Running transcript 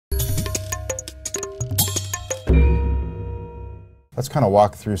let's kind of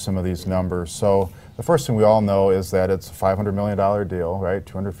walk through some of these numbers. So the first thing we all know is that it's a $500 million deal, right?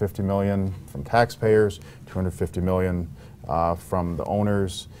 $250 million from taxpayers, $250 million from the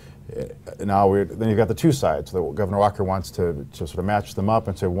owners. Now then you've got the two sides. Governor Walker wants to sort of match them up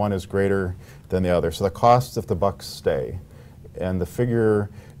and say one is greater than the other. So the costs if the bucks stay, and the figure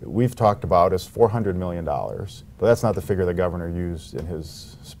we've talked about is $400 million, but that's not the figure the governor used in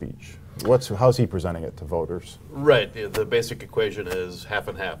his speech. How's he presenting it to voters? Right. The basic equation is half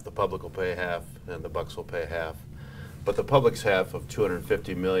and half. The public will pay half, and the bucks will pay half. But the public's half of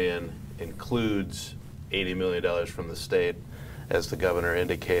 $250 million includes $80 million from the state, as the governor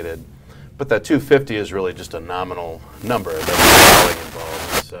indicated. But that 250 is really just a nominal number. That's not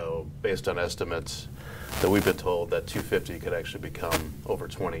involved. So based on estimates that we've been told, that 250 could actually become over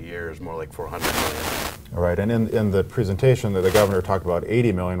 20 years, more like 400 million. All right, and in the presentation that the governor talked about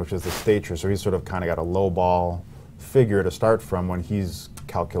 80 million, which is the state share, so he's sort of kind of got a low ball figure to start from when he's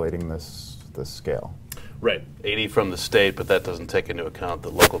calculating this scale. Right, 80 from the state, but that doesn't take into account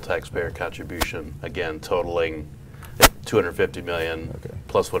the local taxpayer contribution, again, totaling 250 million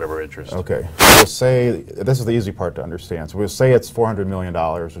plus whatever interest. Okay, we'll say, this is the easy part to understand, so we'll say it's $400 million,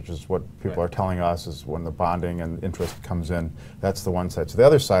 which is what people are telling us is when the bonding and interest comes in. That's the one side. So the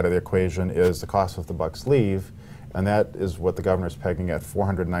other side of the equation is the cost if the bucks leave, and that is what the governor's pegging at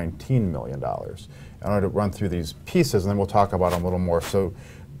 $419 million. I want to run through these pieces, and then we'll talk about them a little more. So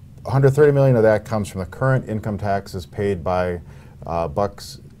 $130 million of that comes from the current income taxes paid by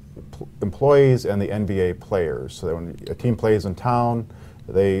Bucks employees and the NBA players. So that when a team plays in town,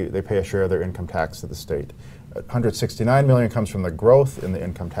 they pay a share of their income tax to the state. $169 million comes from the growth in the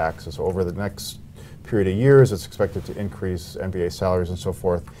income taxes. So over the next period of years, it's expected to increase NBA salaries and so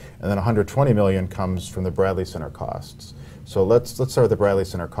forth. And then $120 million comes from the Bradley Center costs. So let's start with the Bradley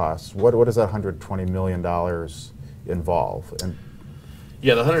Center costs. What does that $120 million involve? And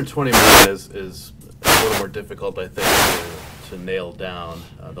yeah, the $120 million is a little more difficult, I think, to nail down.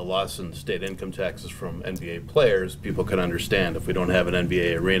 The loss in state income taxes from NBA players, people can understand. If we don't have an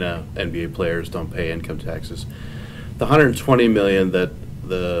NBA arena, NBA players don't pay income taxes. The $120 million that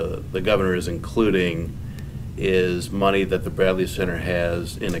the governor is including is money that the Bradley Center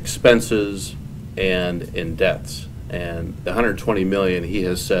has in expenses and in debts. And the $120 million, he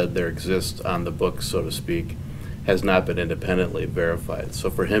has said there exists on the books, so to speak, has not been independently verified. So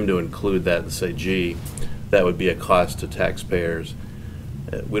for him to include that and say, gee, that would be a cost to taxpayers,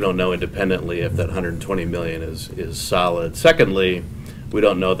 we don't know independently if that $120 million is solid. Secondly, we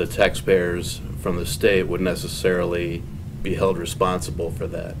don't know that taxpayers from the state would necessarily be held responsible for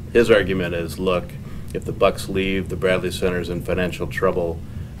that. His argument is, look, if the Bucks leave, the Bradley Center's in financial trouble,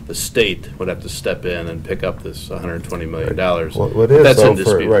 the state would have to step in and pick up this $120 million. Well, it is, that's though, in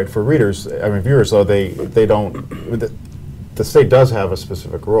dispute. for readers, I mean, viewers, though, they don't, the state does have a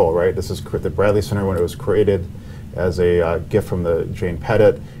specific role, right? This is the Bradley Center, when it was created as a gift from the Jane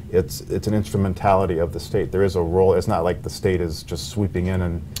Pettit, it's an instrumentality of the state. There is a role. It's not like the state is just sweeping in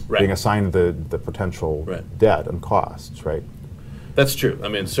and being assigned the potential debt and costs, right? That's true. I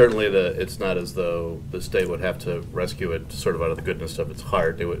mean, certainly it's not as though the state would have to rescue it sort of out of the goodness of its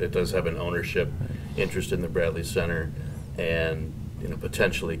heart. It does have an ownership interest in the Bradley Center, and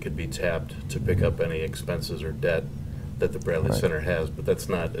potentially could be tapped to pick up any expenses or debt that the Bradley Center has, but that's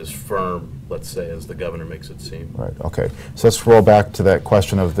not as firm, let's say, as the governor makes it seem. Right, okay. So let's roll back to that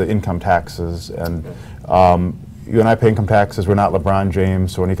question of the income taxes. And you and I pay income taxes. We're not LeBron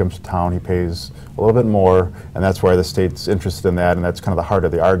James, so when he comes to town, he pays a little bit more, and that's why the state's interested in that, and that's kind of the heart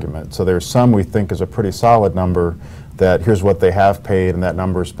of the argument. So there's some we think is a pretty solid number that here's what they have paid, and that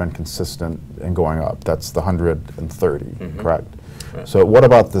number's been consistent and going up. That's the 130, correct? Right. So what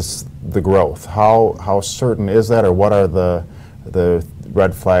about the growth? How certain is that, or what are the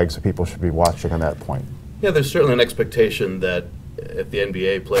red flags that people should be watching on that point? Yeah, there's certainly an expectation that if the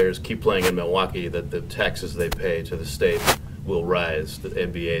NBA players keep playing in Milwaukee, that the taxes they pay to the state will rise. The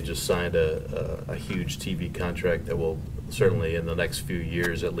NBA just signed a huge TV contract that will certainly, in the next few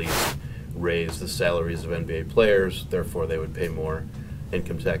years at least, raise the salaries of NBA players. Therefore, they would pay more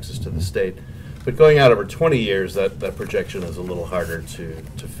income taxes to the state. But going out over 20 years, that projection is a little harder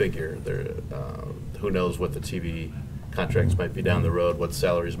to figure. Who knows what the TV contracts might be down the road, what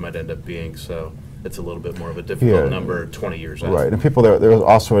salaries might end up being. So it's a little bit more of a difficult number 20 years out. Right, and people, there was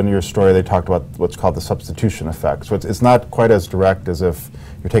also in your story, they talked about what's called the substitution effect. So it's not quite as direct as if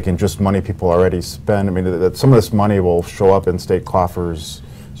you're taking just money people already spend. I mean, some of this money will show up in state coffers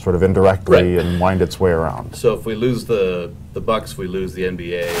sort of indirectly and wind its way around. So if we lose the Bucks, we lose the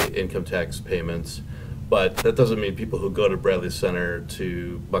NBA income tax payments. But that doesn't mean people who go to Bradley Center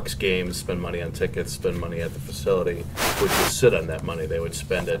to Bucks games, spend money on tickets, spend money at the facility, would just sit on that money. They would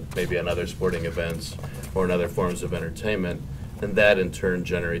spend it maybe on other sporting events or in other forms of entertainment, and that in turn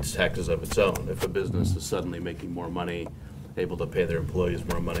generates taxes of its own. If a business is suddenly making more money, able to pay their employees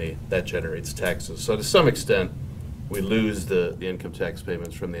more money, that generates taxes. So to some extent, we lose the income tax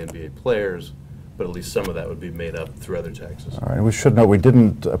payments from the NBA players, but at least some of that would be made up through other taxes. All right, we should note we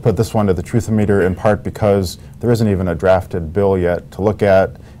didn't put this one to the truth-o-meter in part because there isn't even a drafted bill yet to look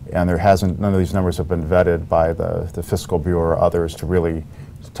at, and none of these numbers have been vetted by the Fiscal Bureau or others to really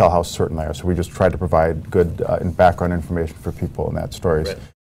tell how certain they are. So we just tried to provide good background information for people in that stories. Right.